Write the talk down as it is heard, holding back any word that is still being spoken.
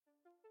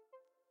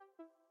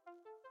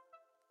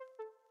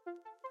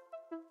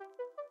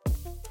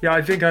Yeah,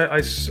 I think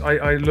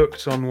I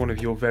looked on one of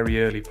your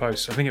very early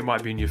posts. I think it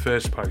might be in your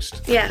first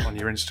post Yeah. on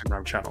your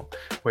Instagram channel,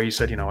 where you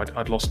said,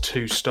 I'd lost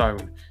 2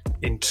 stone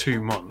in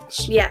 2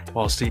 months Yeah.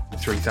 whilst eating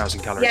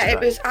 3,000 calories Yeah, a day. it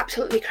was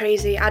absolutely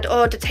crazy. I'd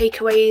order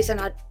takeaways and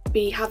I'd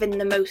be having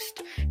the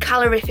most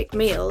calorific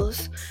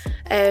meals,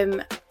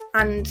 and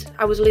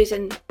I was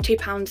losing 2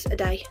 pounds a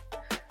day.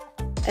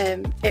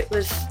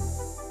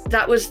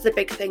 That was the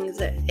big thing.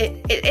 That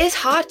it is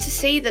hard to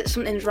see that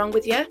something's wrong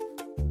with you.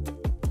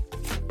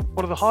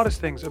 One of the hardest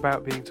things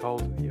about being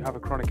told that you have a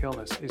chronic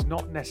illness is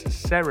not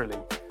necessarily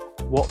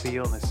what the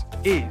illness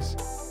is,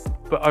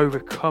 but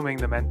overcoming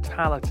the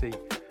mentality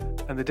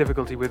and the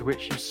difficulty with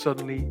which you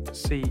suddenly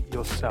see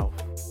yourself.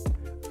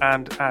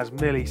 And as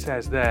Millie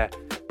says there,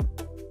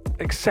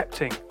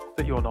 accepting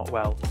that you're not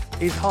well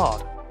is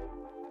hard.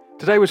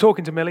 Today we're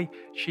talking to Millie.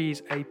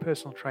 She's a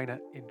personal trainer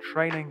in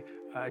training,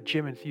 a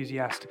gym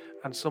enthusiast,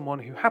 and someone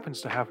who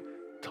happens to have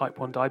type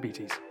 1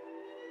 diabetes.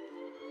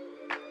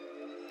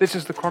 This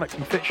is the Chronic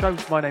and Fit Show.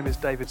 My name is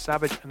David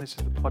Savage, and this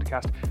is the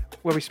podcast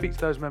where we speak to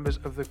those members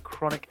of the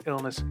chronic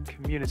illness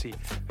community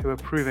who are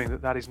proving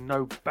that that is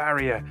no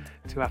barrier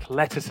to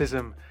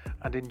athleticism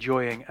and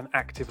enjoying an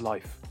active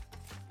life.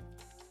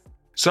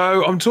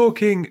 So I'm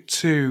talking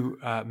to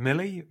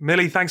Millie.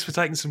 Millie, thanks for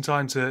taking some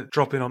time to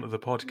drop in onto the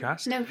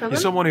podcast. No problem. You're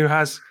someone who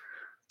has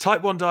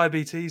type 1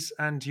 diabetes,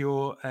 and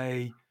you're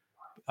a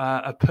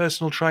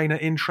personal trainer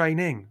in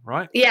training,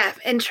 right? Yeah,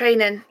 in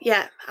training.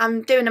 Yeah,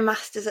 I'm doing a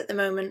master's at the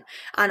moment,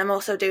 and I'm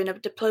also doing a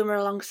diploma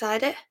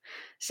alongside it.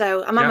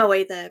 So I'm on my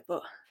way there,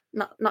 but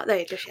not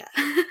there just yet.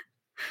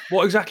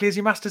 What exactly is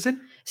your master's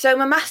in? So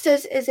my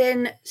master's is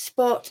in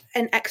sport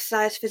and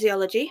exercise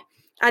physiology.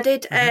 I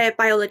did a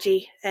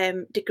biology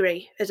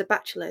degree as a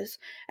bachelor's,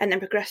 and then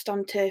progressed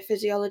on to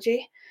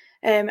physiology,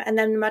 and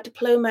then my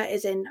diploma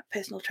is in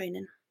personal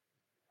training.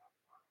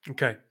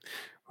 Okay.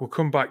 We'll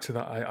come back to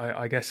that,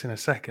 I guess, in a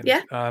second.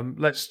 Yeah.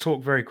 Let's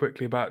talk very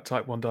quickly about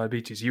type 1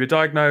 diabetes. You were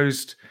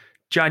diagnosed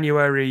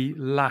January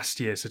last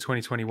year, so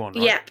 2021,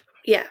 right?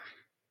 Yeah.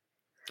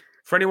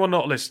 For anyone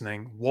not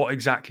listening, what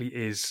exactly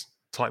is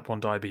type 1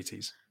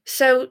 diabetes?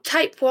 So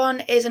type 1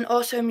 is an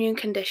autoimmune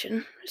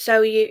condition.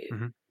 So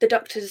the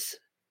doctors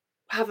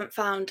haven't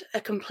found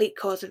a complete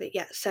cause of it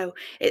yet. So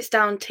it's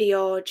down to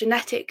your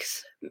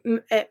genetics,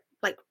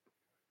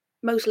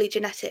 mostly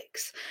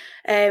genetics,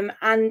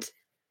 and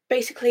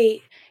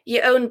basically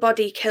your own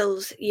body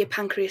kills your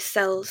pancreas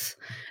cells,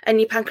 and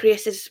your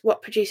pancreas is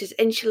what produces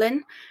insulin,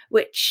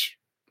 which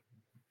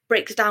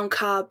breaks down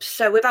carbs.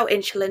 So without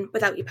insulin,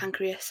 without your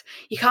pancreas,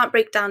 you can't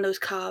break down those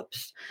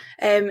carbs.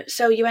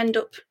 So you end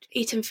up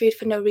eating food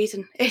for no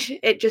reason.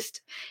 It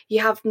just,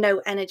 you have no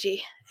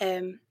energy,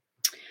 and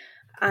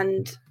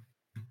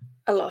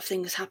a lot of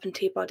things happen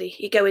to your body.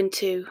 You go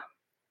into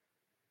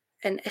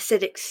an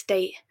acidic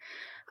state,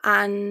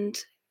 and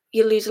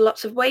you lose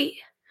lots of weight.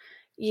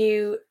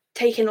 You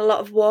take in a lot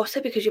of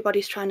water because your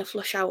body's trying to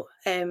flush out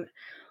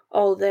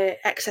all the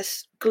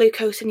excess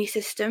glucose in your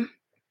system,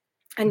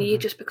 and you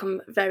just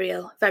become very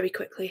ill very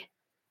quickly.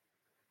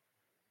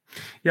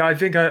 Yeah, I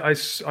think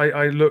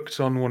I looked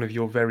on one of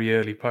your very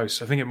early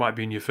posts. I think it might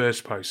be in your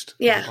first post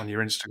on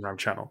your Instagram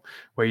channel,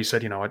 where you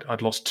said,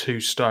 I'd lost 2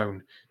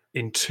 stone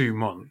in 2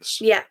 months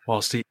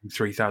whilst eating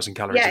 3,000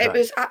 calories a day. Yeah, it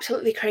was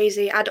absolutely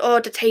crazy. I'd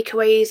order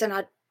takeaways and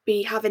I'd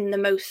be having the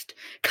most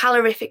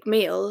calorific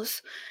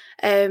meals,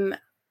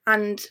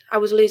 and I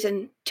was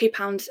losing 2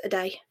 pounds a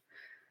day.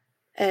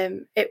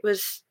 That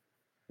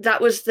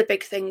was the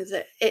big thing.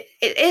 That it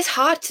is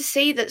hard to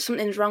see that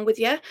something's wrong with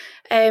you.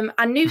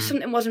 I knew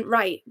something wasn't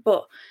right,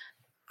 but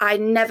I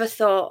never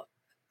thought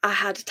I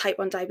had type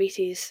 1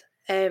 diabetes.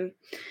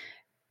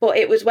 But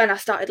it was when I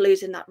started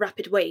losing that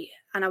rapid weight,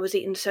 and I was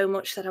eating so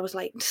much that I was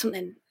like,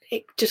 something,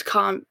 it just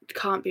can't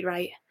be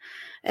right.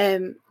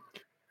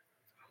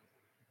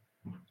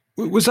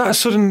 Was that a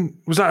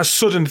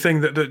sudden thing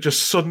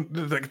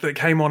that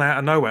came on out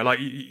of nowhere? Like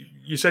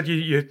you said,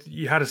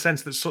 you had a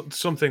sense that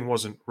something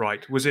wasn't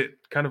right. Was it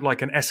kind of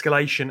like an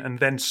escalation, and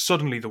then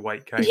suddenly the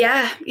weight came?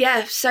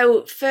 Yeah.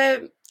 So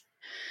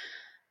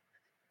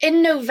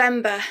in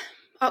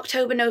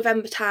October,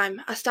 November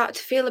time, I started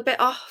to feel a bit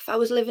off. I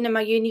was living in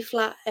my uni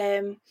flat.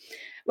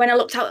 When I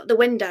looked out the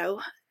window,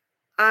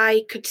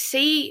 I could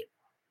see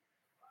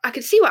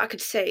what I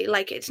could see.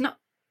 Like, it's not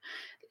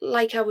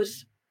like I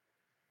was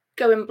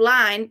going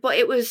blind, but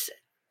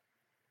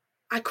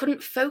I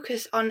couldn't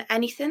focus on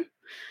anything.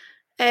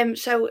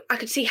 So I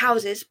could see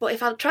houses, but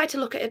if I tried to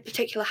look at a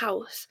particular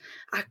house,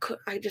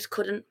 I just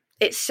couldn't.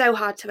 It's so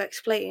hard to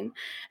explain.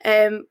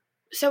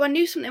 So I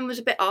knew something was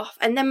a bit off,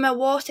 and then my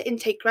water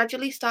intake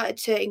gradually started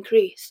to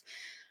increase.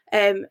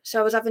 So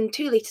I was having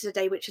 2 litres a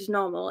day, which is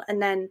normal,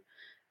 and then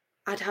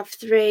I'd have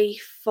 3,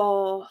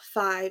 4,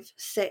 5,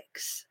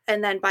 6,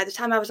 and then by the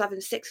time I was having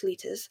 6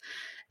 litres,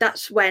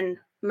 that's when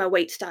my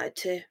weight started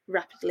to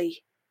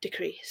rapidly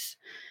decrease.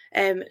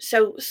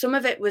 So some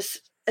of it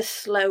was a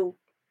slow,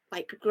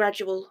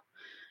 gradual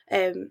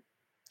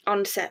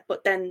onset,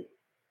 but then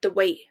the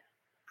weight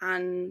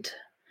and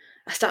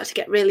I started to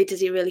get really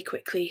dizzy really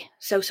quickly.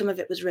 So some of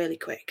it was really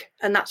quick.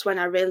 And that's when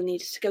I really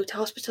needed to go to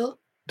hospital.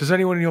 Does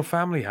anyone in your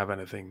family have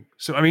anything?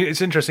 So, I mean,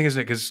 it's interesting, isn't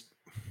it? Because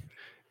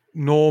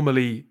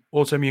normally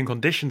autoimmune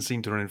conditions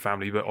seem to run in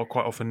family, but are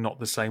quite often not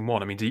the same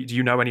one. I mean, do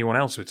you know anyone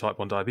else with type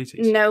 1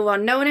 diabetes? No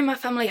one in my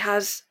family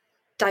has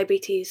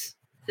diabetes,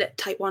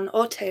 type 1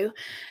 or 2.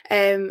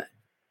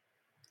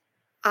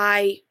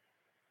 I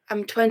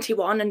am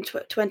 21, and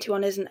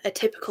 21 isn't a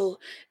typical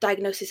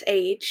diagnosis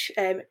age.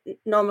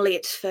 Normally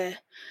it's for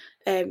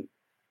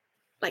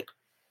like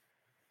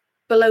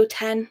below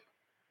 10.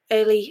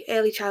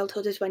 Early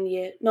childhood is when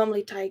you're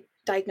normally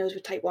diagnosed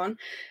with type 1.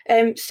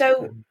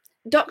 So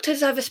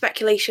doctors have a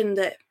speculation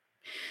that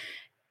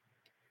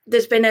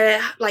there's been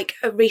a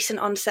recent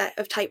onset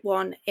of type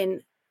 1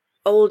 in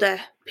older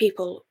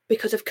people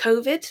because of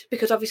COVID,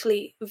 because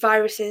obviously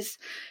viruses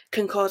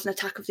can cause an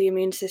attack of the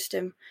immune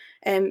system.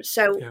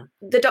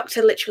 The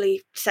doctor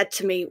literally said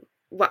to me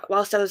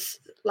whilst I was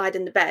lying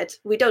in the bed,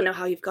 we don't know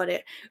how you've got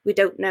it. We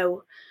don't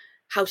know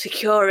how to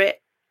cure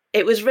it.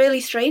 It was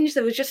really strange.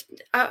 There was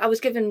I was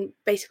given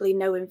basically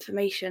no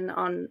information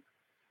on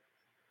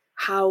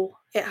how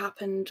it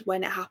happened,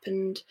 when it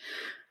happened,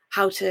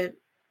 how to,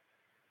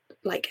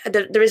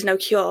 there is no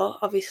cure,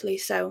 obviously.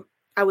 So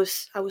I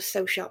was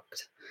so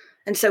shocked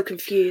and so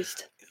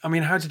confused. I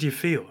mean, how did you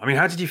feel?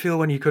 How did you feel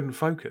when you couldn't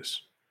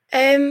focus?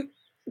 When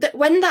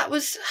that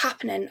was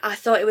happening, I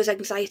thought it was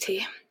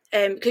anxiety.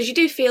 Because you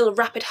do feel a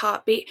rapid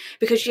heartbeat,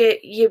 because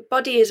your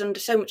body is under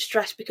so much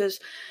stress, because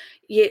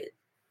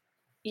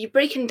you're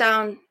breaking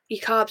down your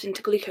carbs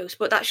into glucose,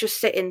 but that's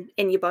just sitting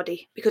in your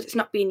body because it's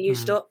not being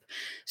used up.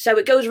 So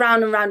it goes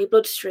round and round your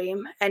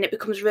bloodstream and it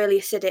becomes really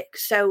acidic.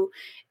 So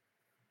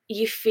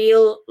you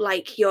feel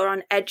like you're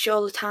on edge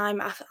all the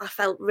time. I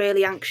felt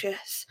really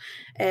anxious.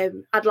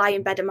 I'd lie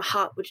in bed and my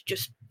heart would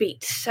just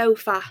beat so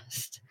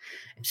fast.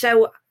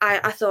 So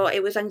I thought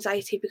it was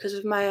anxiety because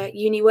of my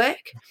uni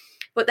work.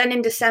 But then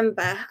in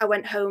December, I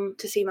went home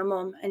to see my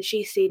mum, and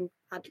she's seen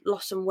I'd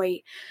lost some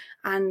weight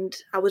and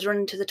I was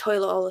running to the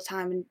toilet all the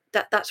time. And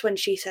that's when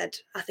she said,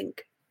 I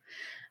think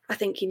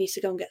you need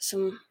to go and get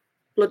some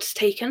bloods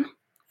taken.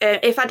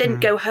 If I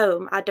didn't go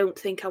home, I don't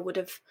think I would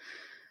have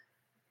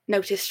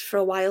noticed for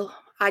a while.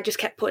 I just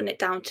kept putting it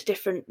down to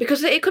different,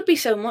 because it could be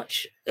so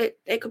much.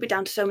 It could be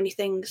down to so many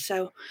things.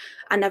 So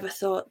I never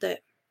thought that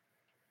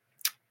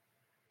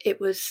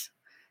it was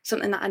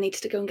something that I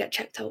needed to go and get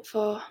checked out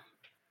for,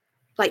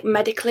 like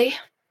medically.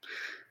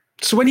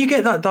 So when you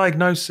get that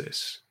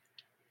diagnosis,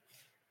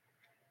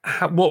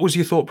 what was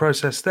your thought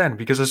process then?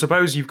 Because I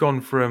suppose you've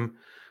gone from,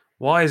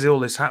 why is all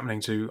this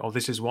happening, to, oh,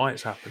 this is why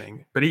it's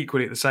happening. But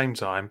equally at the same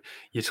time,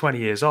 you're 20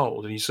 years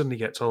old and you suddenly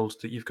get told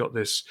that you've got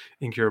this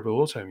incurable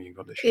autoimmune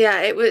condition.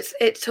 Yeah,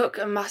 it took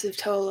a massive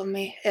toll on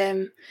me.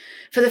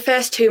 For the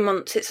first 2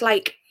 months, it's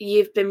like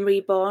you've been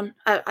reborn.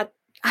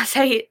 I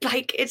say,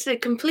 like, it's a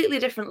completely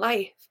different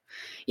life.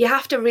 You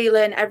have to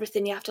relearn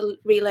everything. You have to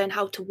relearn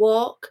how to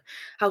walk,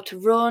 how to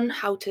run,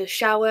 how to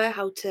shower,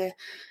 how to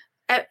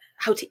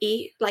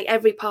eat. Like,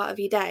 every part of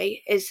your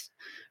day is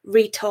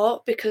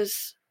retaught,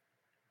 because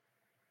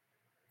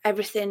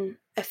everything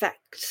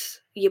affects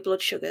your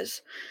blood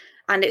sugars.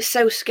 And it's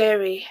so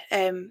scary,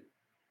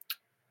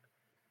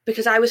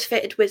 because I was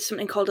fitted with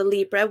something called a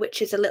Libra,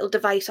 which is a little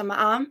device on my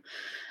arm.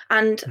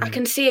 And I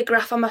can see a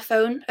graph on my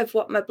phone of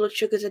what my blood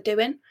sugars are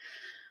doing.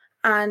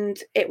 And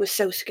it was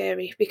so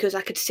scary, because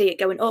I could see it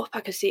going up,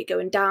 I could see it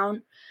going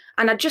down.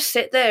 And I'd just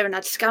sit there and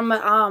I'd scan my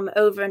arm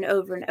over and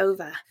over and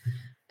over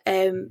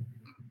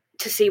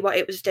to see what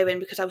it was doing,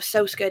 because I was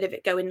so scared of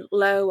it going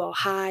low or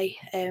high,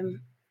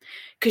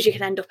 because you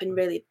can end up in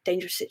really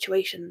dangerous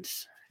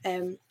situations.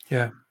 The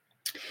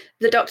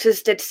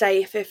doctors did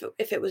say if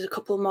it was a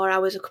couple more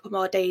hours, a couple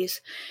more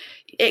days,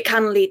 it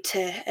can lead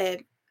to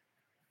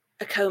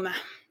a coma.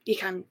 You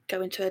can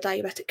go into a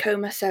diabetic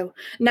coma. So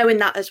knowing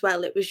that as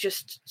well, it was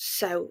just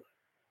so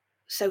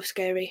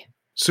scary.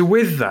 So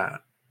with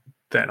that,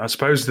 then I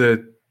suppose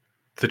the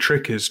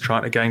trick is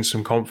trying to gain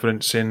some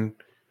confidence in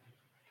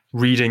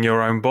reading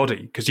your own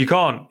body, because you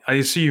can't, I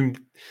assume,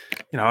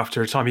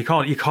 after a time, you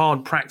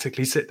can't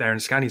practically sit there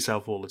and scan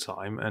yourself all the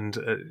time. And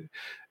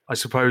I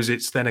suppose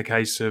it's then a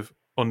case of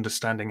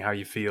understanding how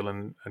you feel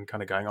and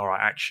kind of going, all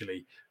right,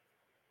 actually,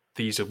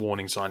 these are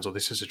warning signs, or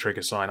this is a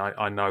trigger sign.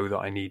 I know that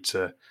I need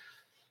to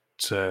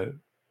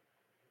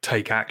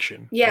take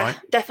action. Yeah, right?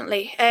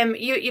 Definitely.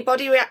 Your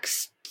body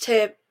reacts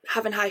to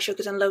having high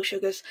sugars and low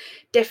sugars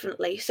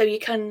differently. So you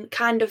can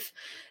kind of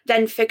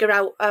then figure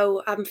out,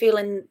 oh, I'm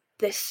feeling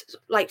this,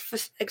 like, for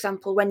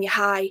example, when you're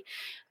high,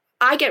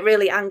 I get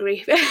really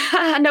angry.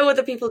 I know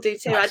other people do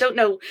too. I don't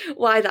know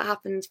why that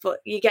happens, but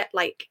you get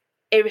like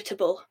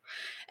irritable.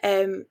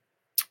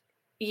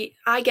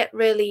 I get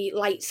really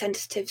light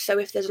sensitive. So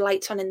if there's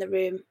lights on in the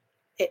room,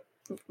 it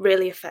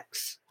really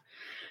affects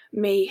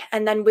me.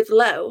 And then with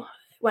low,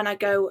 when I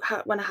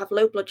have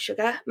low blood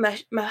sugar,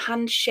 my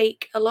hands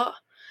shake a lot.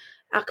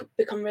 I could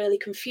become really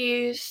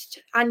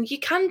confused, and you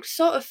can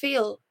sort of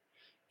feel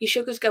your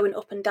sugars going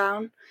up and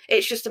down.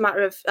 It's just a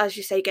matter of, as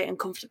you say, getting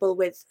comfortable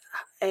with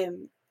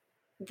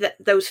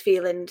those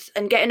feelings,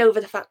 and getting over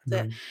the fact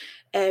that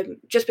Mm.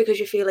 just because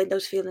you're feeling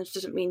those feelings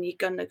doesn't mean you're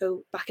gonna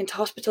go back into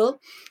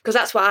hospital. Because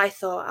that's what I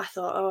thought. I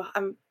thought,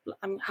 oh,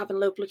 I'm having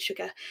low blood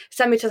sugar.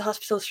 Send me to the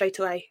hospital straight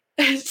away.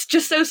 It's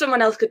just so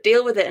someone else could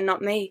deal with it and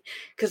not me,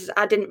 because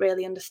I didn't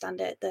really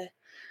understand it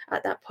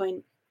at that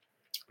point.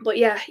 But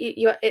yeah,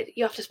 you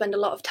have to spend a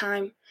lot of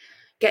time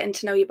getting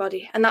to know your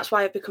body, and that's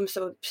why I've become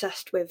so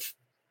obsessed with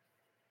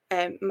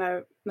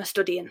my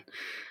studying.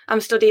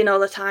 I'm studying all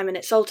the time, and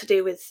it's all to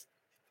do with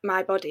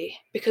my body,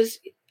 because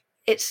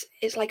it's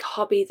like a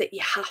hobby that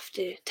you have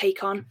to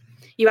take on.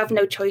 You have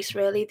no choice,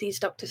 really. These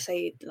doctors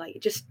say, like,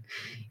 just,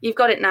 you've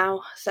got it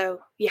now, so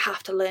you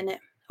have to learn it,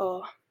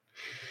 or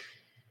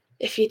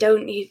if you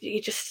don't,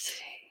 you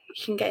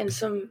can get in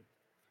some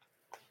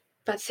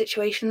bad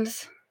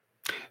situations.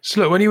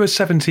 So look, when you were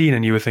 17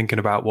 and you were thinking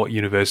about what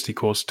university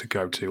course to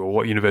go to, or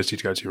what university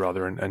to go to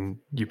rather, and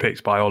you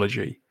picked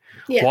biology.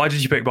 Yeah. Why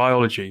did you pick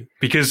biology?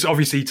 Because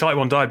obviously type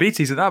 1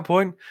 diabetes at that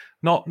point,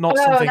 not something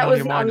that on your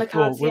wasn't mind on the at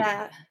all. cards.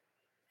 Yeah.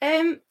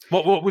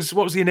 What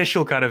was the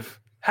initial kind of,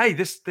 hey,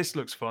 this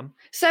looks fun?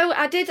 So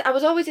I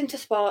was always into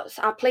sports.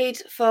 I played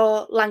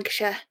for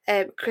Lancashire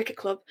Cricket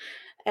Club,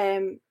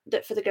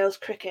 for the girls'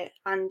 cricket,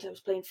 and I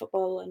was playing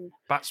football, and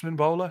Batsman,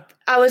 bowler?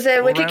 I was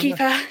a wicket All-rounder?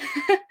 keeper.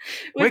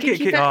 Wicket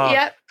keeper.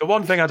 Yeah. The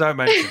one thing I don't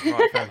mention.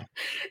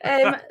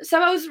 Right,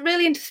 So I was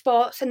really into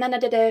sports, and then I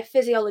did a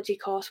physiology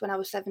course when I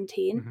was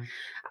 17.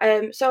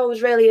 Mhm. So I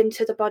was really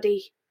into the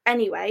body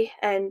anyway,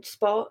 and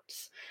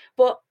sports,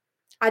 but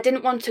I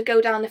didn't want to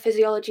go down the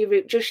physiology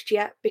route just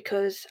yet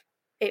because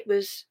it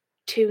was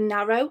too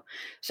narrow.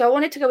 So I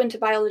wanted to go into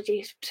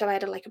biology, so I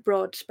had a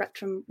broad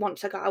spectrum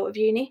once I got out of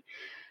uni.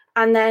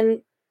 And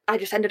then I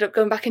just ended up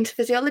going back into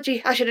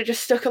physiology. I should have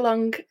just stuck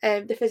along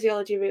the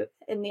physiology route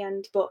in the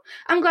end, but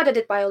I'm glad I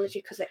did biology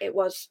because it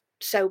was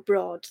so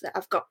broad that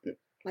I've got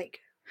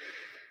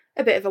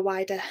a bit of a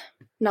wider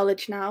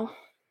knowledge now.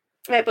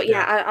 But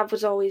yeah, I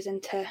was always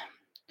into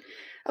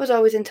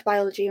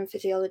biology and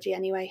physiology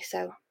anyway.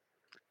 So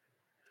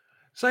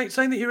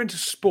saying that you're into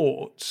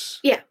sports,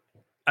 yeah,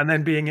 and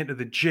then being into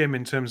the gym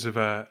in terms of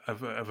a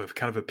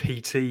kind of a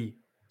PT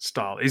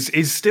style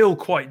is still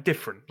quite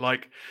different.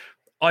 Like,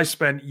 I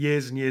spent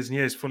years and years and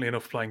years, funnily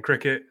enough, playing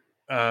cricket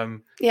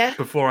yeah,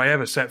 before I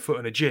ever set foot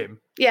in a gym.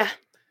 yeah.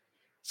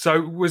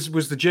 So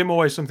was the gym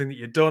always something that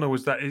you'd done, or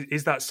is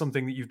that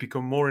something that you've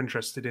become more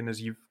interested in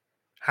as you've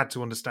had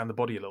to understand the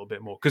body a little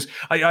bit more? Because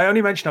I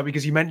only mention that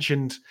because you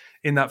mentioned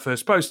in that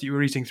first post that you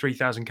were eating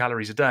 3,000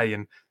 calories a day,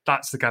 and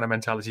that's the kind of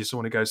mentality of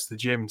someone who goes to the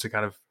gym to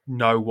kind of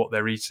know what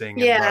they're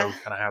eating and know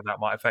kind of how that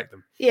might affect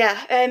them. Yeah.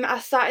 I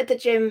started the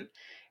gym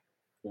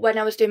when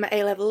I was doing my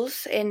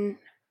A-levels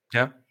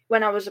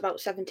when I was about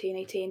 17,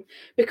 18,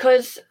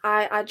 because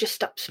I just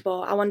stopped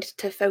sport. I wanted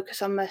to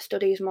focus on my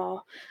studies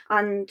more,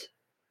 and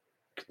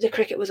the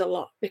cricket was a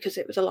lot because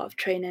it was a lot of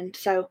training.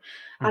 So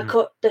I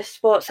cut the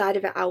sport side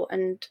of it out,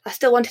 and I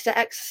still wanted to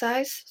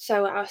exercise,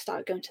 so I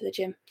started going to the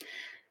gym.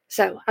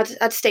 So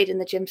I'd stayed in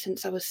the gym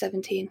since I was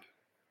 17.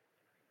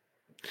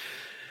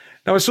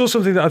 Now, I saw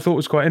something that I thought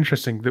was quite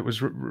interesting that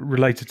was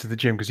related to the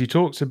gym, because you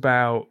talked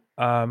about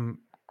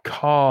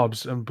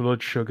carbs and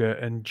blood sugar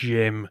and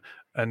gym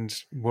and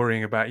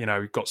worrying about,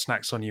 you've got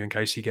snacks on you in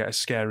case you get a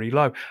scary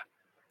low.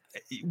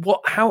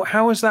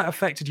 How has that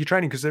affected your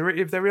training? Because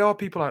if there are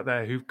people out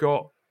there who've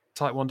got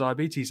type 1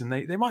 diabetes and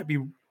they might be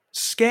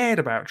scared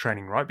about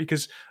training, right?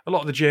 Because a lot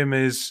of the gym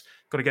is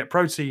got to get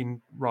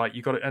protein right,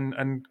 you got to,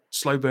 and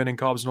slow burning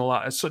carbs and all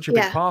that is such a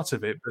big part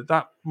of it. But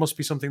that must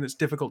be something that's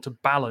difficult to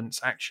balance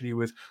actually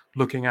with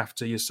looking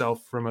after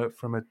yourself from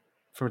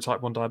a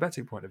type 1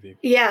 diabetic point of view.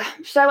 Yeah.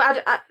 So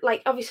I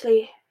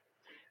obviously,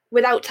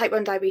 without type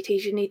 1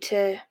 diabetes, you need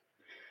to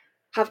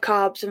have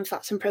carbs and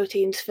fats and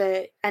proteins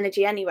for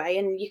energy anyway,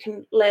 and you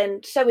can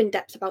learn so in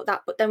depth about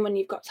that. But then when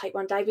you've got type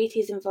 1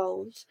 diabetes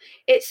involved,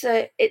 it's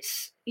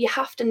you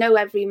have to know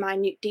every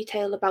minute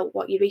detail about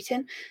what you're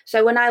eating.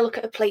 So when I look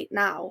at a plate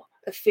now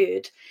of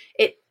food,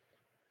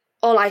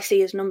 all I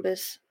see is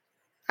numbers.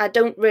 I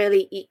don't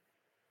really eat.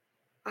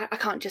 I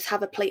can't just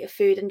have a plate of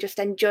food and just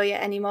enjoy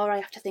it anymore.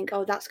 I have to think,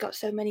 oh, that's got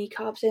so many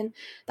carbs in,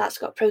 that's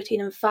got protein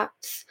and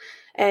fats.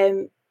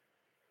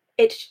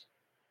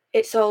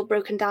 It's all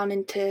broken down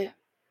into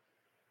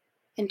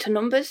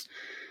numbers.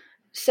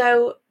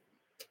 So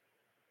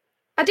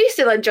I do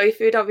still enjoy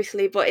food,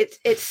 obviously, but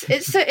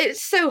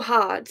it's so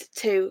hard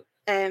to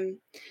and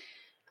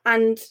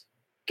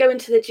going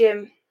to the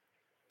gym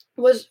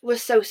was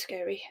so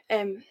scary.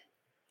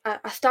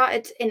 I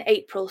started in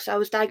April, so I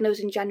was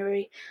diagnosed in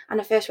January, and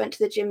I first went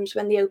to the gyms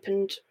when they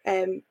opened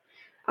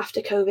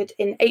after COVID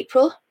in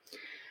April.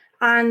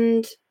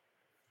 And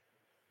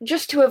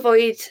just to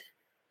avoid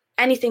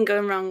anything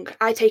going wrong,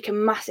 I take a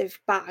massive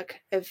bag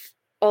of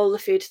all the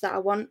foods that I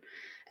want,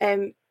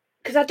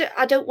 because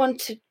I don't want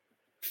to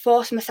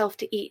force myself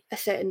to eat a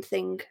certain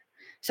thing.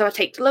 So I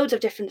take loads of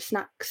different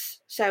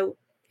snacks, so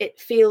it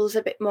feels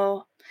a bit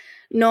more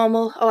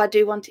normal. Oh, I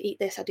do want to eat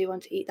this, I do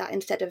want to eat that,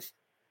 instead of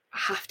I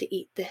have to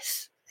eat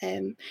this.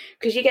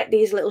 Because you get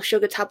these little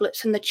sugar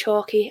tablets and they're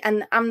chalky,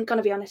 and I'm going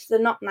to be honest, they're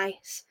not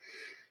nice.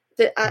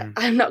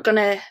 I'm not going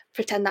to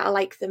pretend that I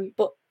like them,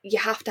 but you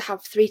have to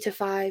have 3 to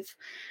 5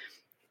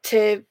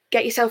 to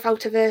get yourself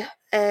out of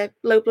a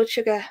low blood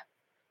sugar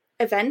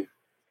event.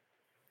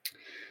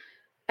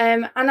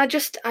 And I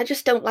just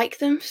don't like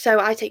them. So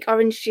I take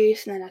orange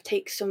juice, and then I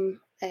take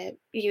some.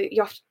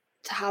 You have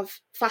to have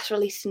fast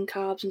releasing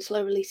carbs and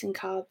slow releasing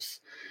carbs.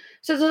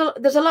 So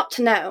there's a lot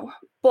to know,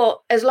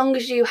 but as long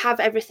as you have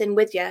everything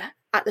with you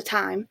at the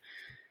time,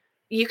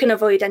 you can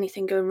avoid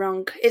anything going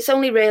wrong. It's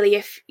only really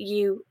if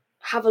you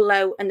have a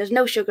low and there's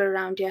no sugar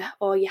around you,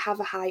 or you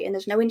have a high and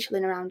there's no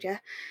insulin around you,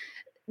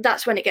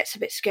 that's when it gets a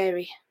bit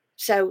scary.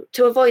 So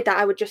to avoid that,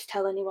 I would just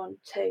tell anyone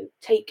to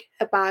take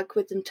a bag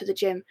with them to the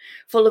gym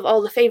full of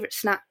all the favourite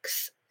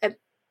snacks, a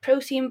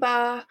protein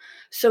bar,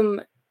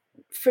 some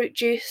fruit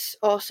juice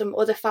or some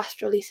other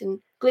fast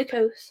releasing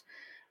glucose,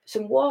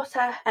 some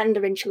water, and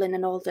their insulin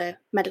and all the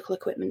medical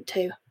equipment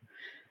too.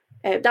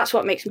 That's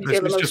what makes me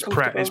feel the most just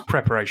comfortable. It's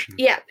preparation.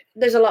 Yeah,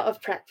 there's a lot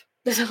of prep.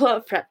 There's a lot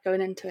of prep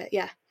going into it,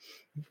 yeah.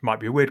 Might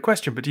be a weird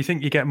question, but do you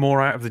think you get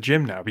more out of the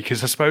gym now?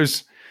 Because I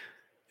suppose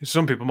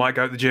some people might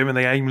go to the gym and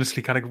they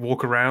aimlessly kind of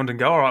walk around and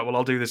go, all right, well,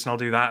 I'll do this and I'll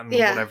do that and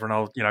whatever. And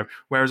I'll,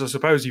 whereas I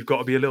suppose you've got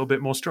to be a little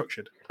bit more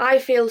structured. I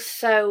feel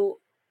so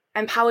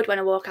empowered when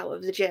I walk out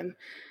of the gym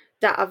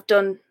that I've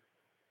done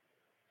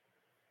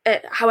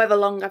however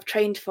long I've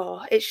trained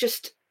for. It's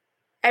just,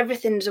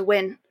 everything's a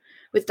win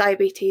with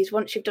diabetes.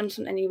 Once you've done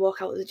something, you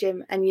walk out of the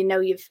gym and you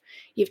know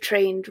you've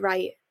trained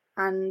right.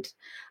 And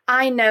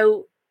I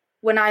know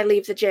when I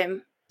leave the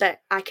gym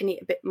that I can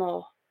eat a bit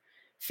more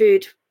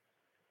food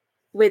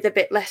with a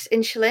bit less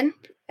insulin,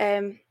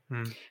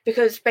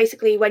 because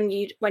basically when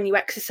you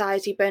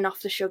exercise, you burn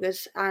off the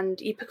sugars and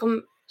you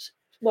become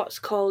what's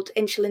called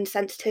insulin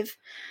sensitive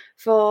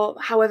for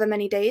however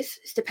many days.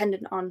 It's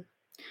dependent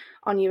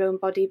on your own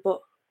body,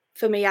 but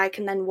for me, I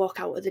can then walk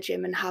out of the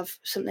gym and have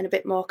something a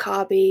bit more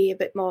carby, a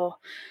bit more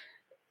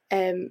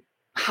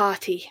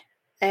hearty.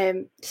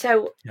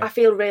 So I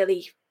feel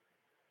really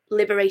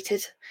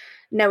liberated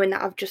knowing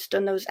that I've just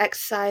done those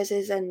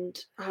exercises and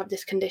I have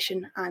this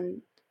condition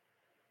and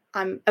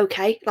I'm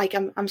okay, like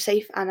I'm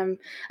safe and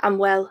I'm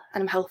well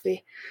and I'm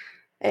healthy.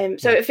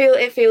 So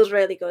it feels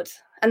really good,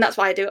 and that's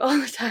why I do it all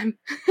the time.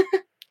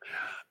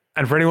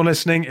 And for anyone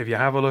listening, if you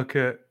have a look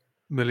at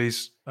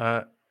Millie's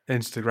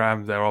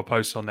Instagram, there are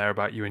posts on there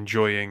about you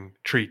enjoying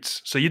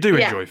treats. So you do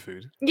enjoy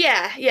food.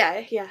 Yeah,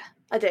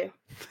 I do.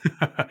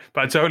 But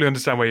I totally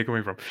understand where you're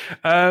coming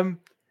from.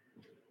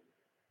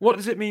 What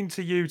does it mean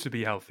to you to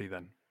be healthy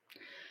then?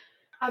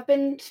 I've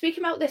been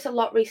speaking about this a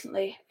lot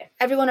recently.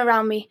 Everyone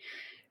around me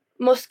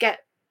must get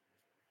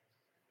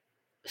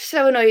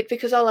so annoyed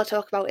because all I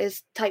talk about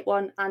is type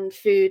 1 and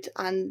food,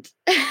 and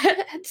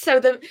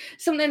so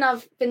something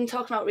I've been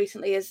talking about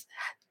recently is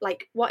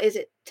like, what is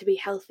it to be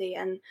healthy?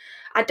 And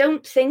I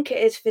don't think it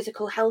is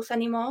physical health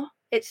anymore.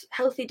 It's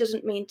healthy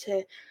doesn't mean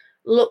to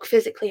look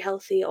physically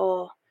healthy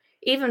or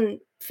even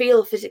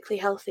feel physically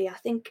healthy. I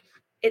think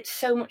it's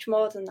so much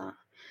more than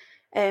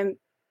that.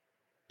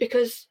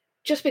 Because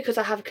just because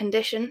I have a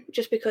condition,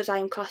 just because I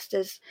am classed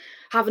as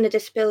having a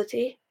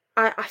disability,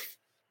 I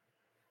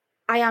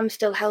am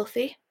still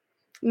healthy,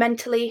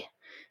 mentally,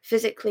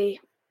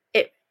 physically,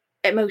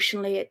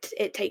 emotionally.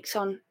 It takes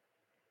on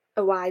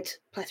a wide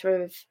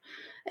plethora of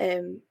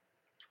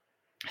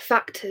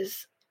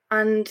factors,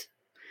 and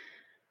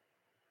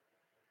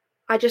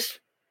I just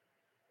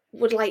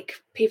would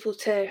like people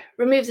to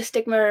remove the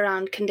stigma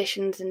around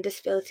conditions and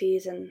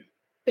disabilities, and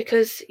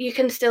because you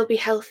can still be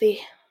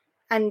healthy,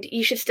 and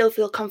you should still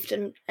feel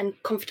confident and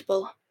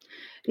comfortable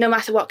no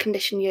matter what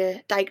condition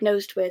you're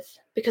diagnosed with,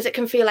 because it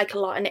can feel like a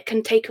lot and it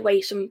can take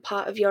away some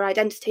part of your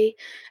identity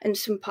and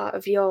some part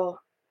of your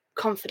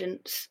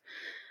confidence.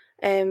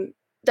 That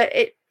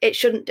it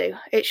shouldn't do.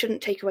 It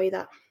shouldn't take away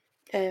that.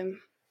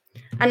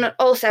 And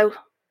also,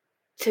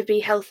 to be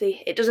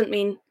healthy, it doesn't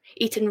mean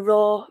eating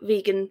raw,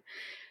 vegan,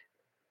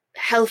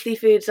 healthy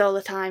foods all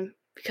the time,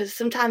 because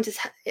sometimes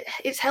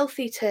it's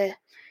healthy to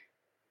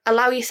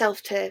allow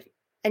yourself to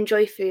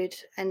enjoy food,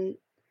 and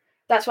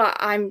that's what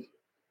I'm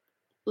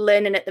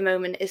learning at the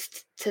moment, is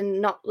to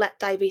not let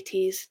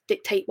diabetes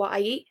dictate what I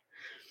eat.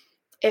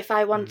 If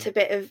I want a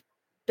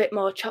bit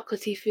more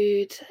chocolatey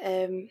food,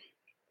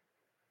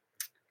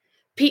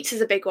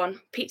 pizza's a big one.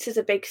 Pizza's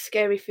a big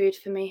scary food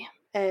for me.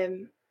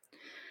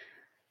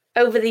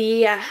 Over the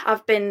year,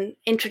 I've been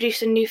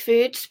introducing new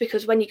foods,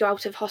 because when you go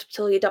out of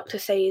hospital, your doctor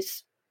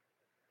says,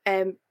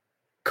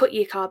 cut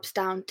your carbs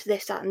down to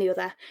this, that and the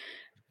other.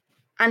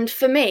 And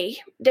for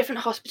me, different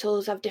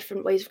hospitals have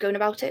different ways of going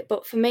about it.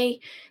 But for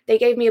me, they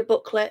gave me a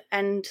booklet,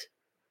 and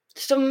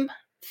some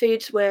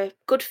foods were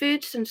good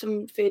foods and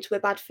some foods were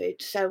bad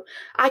foods. So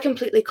I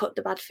completely cut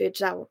the bad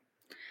foods out.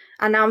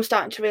 And now I'm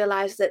starting to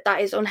realise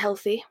that is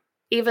unhealthy,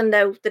 even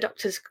though the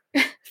doctors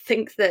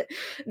think that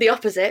the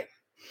opposite.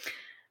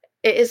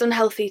 It is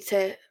unhealthy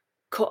to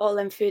cut all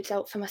them foods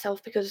out for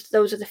myself, because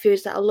those are the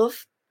foods that I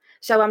love.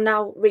 So I'm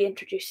now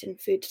reintroducing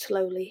food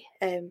slowly,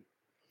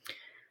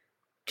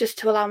 just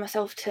to allow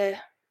myself to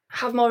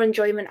have more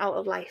enjoyment out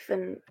of life.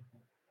 And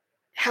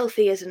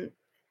healthy isn't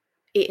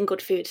eating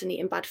good foods and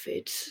eating bad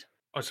foods.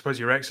 I suppose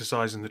your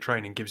exercise and the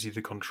training gives you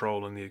the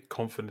control and the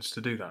confidence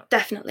to do that.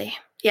 Definitely.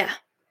 Yeah.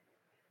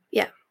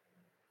 Yeah.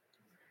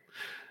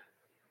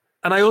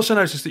 And I also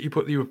noticed that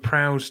you were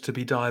proud to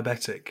be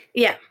diabetic.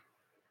 Yeah.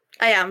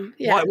 I am.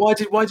 Yeah.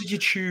 Why did you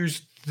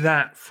choose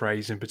that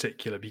phrase in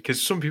particular?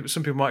 Because some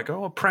people might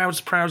go, "Oh,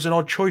 proud's an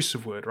odd choice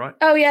of word, right?"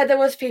 Oh yeah, there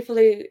was people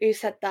who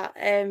said that.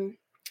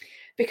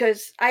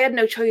 Because I had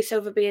no choice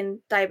over being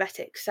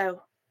diabetic,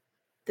 so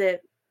I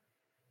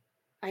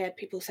had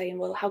people saying,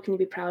 "Well, how can you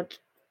be proud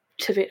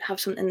to have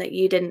something that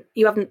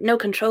you have no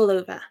control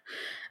over,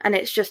 and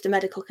it's just a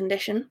medical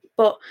condition?"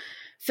 But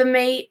for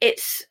me,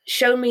 it's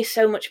shown me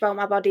so much about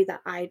my body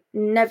that I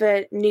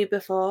never knew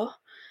before,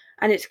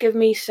 and it's given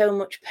me so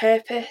much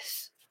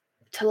purpose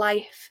to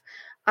life.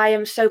 I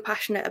am so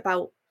passionate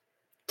about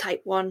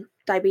type 1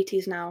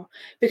 diabetes now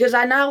because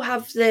I now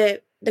have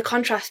the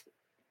contrast.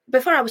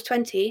 Before I was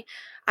 20,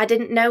 I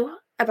didn't know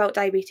about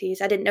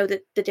diabetes. I didn't know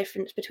the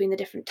difference between the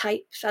different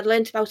types. I'd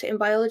learned about it in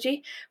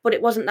biology, but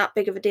it wasn't that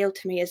big of a deal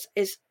to me,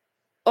 as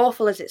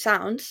awful as it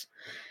sounds.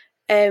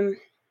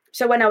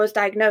 So when I was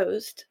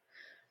diagnosed,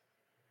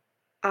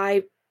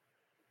 I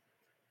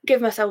give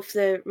myself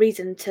the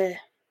reason to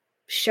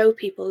show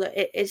people that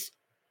it is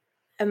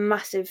a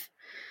massive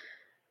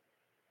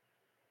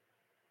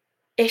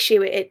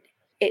issue.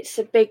 It's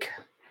a big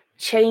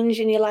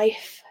change in your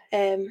life.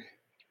 And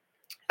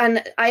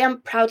I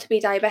am proud to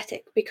be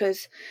diabetic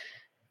because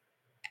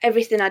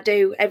everything I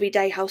do every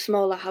day, how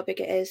small or how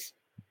big it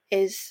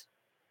is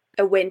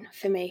a win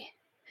for me.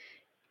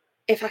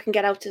 If I can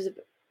get out of the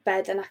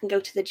bed and I can go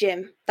to the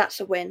gym, that's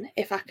a win.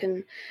 If I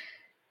can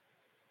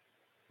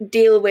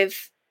deal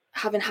with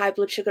having high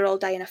blood sugar all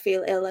day and I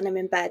feel ill and I'm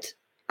in bed,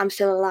 I'm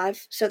still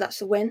alive, so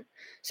that's a win.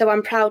 So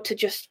I'm proud to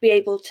just be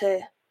able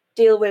to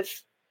deal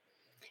with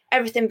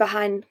everything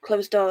behind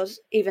closed doors,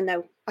 even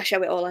though I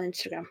show it all on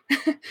Instagram.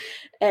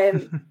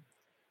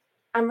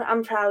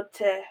 I'm proud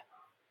to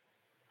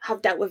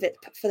have dealt with it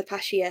for the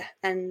past year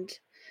and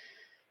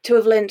to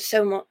have learned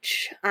so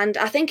much. And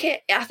I think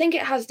it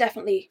has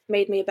definitely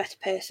made me a better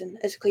person,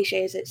 as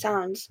cliche as it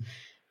sounds.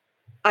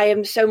 I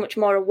am so much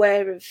more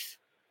aware of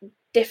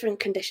different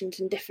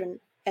conditions and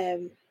different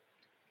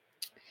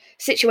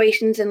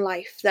situations in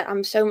life that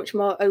I'm so much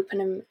more open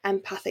and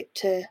empathic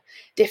to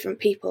different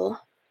people.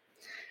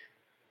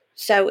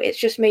 So it's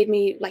just made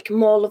me like a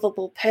more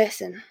lovable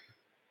person.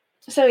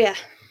 So yeah.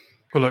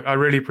 Well, look, I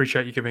really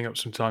appreciate you giving up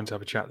some time to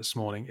have a chat this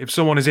morning. If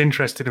someone is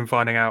interested in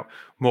finding out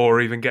more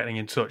or even getting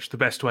in touch, the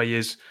best way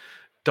is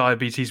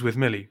Diabetes with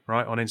Millie,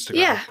 right, on Instagram,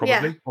 Yeah,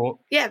 probably? Or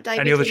Diabetes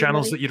any other with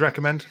channels Millie. that you'd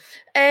recommend?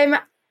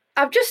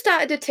 I've just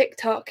started a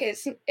TikTok.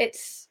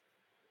 It's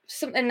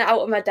something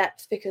out of my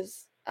depth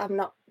because I'm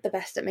not the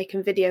best at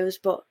making videos,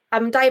 but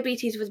I'm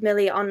Diabetes with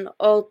Millie on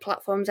all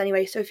platforms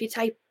anyway. So if you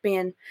type me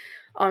in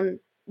on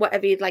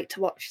whatever you'd like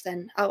to watch,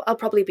 then I'll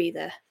probably be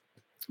there.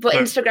 But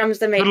look, Instagram's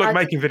the main. Good luck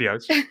making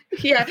videos.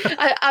 Yeah,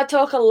 I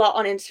talk a lot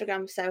on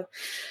Instagram, so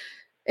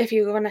if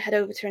you want to head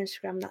over to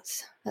Instagram,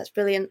 that's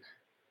brilliant.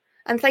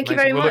 And thank you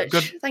very much.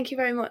 Thank you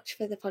very much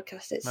for the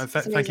podcast. It's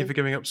thank you for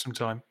giving up some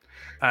time,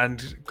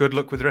 and good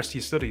luck with the rest of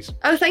your studies.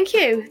 Oh, thank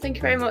you. Thank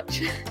you very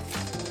much.